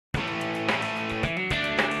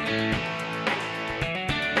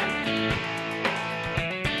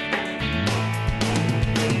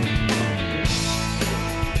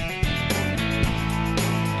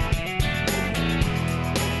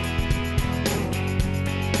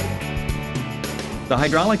The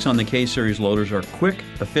hydraulics on the K-Series loaders are quick,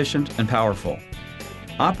 efficient, and powerful.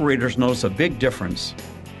 Operators notice a big difference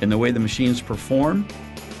in the way the machines perform,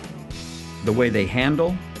 the way they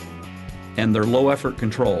handle, and their low-effort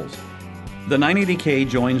controls. The 980K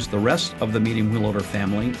joins the rest of the medium wheel loader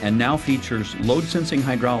family and now features load-sensing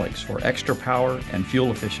hydraulics for extra power and fuel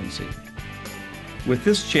efficiency. With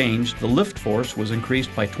this change, the lift force was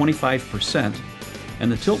increased by 25% and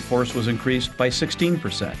the tilt force was increased by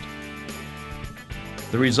 16%.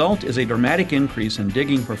 The result is a dramatic increase in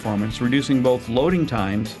digging performance, reducing both loading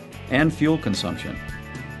times and fuel consumption.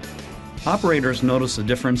 Operators notice the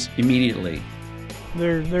difference immediately.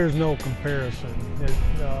 There's no comparison.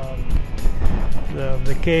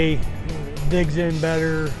 The K digs in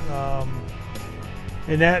better,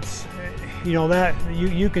 and that's, that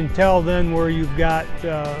you can tell then where you've got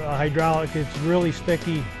a hydraulic. It's really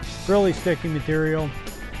sticky material.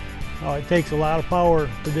 It takes a lot of power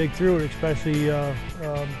to dig through it, especially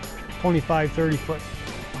 25, 30 foot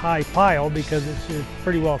high pile, because it's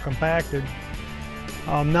pretty well compacted.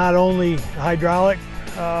 Not only hydraulic,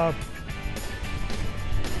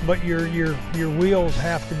 but your wheels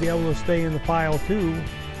have to be able to stay in the pile too,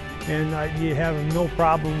 and you have no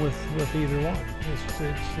problem with either one.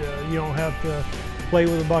 You don't have to play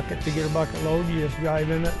with a bucket to get a bucket load. You just drive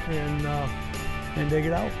in it and dig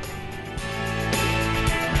it out.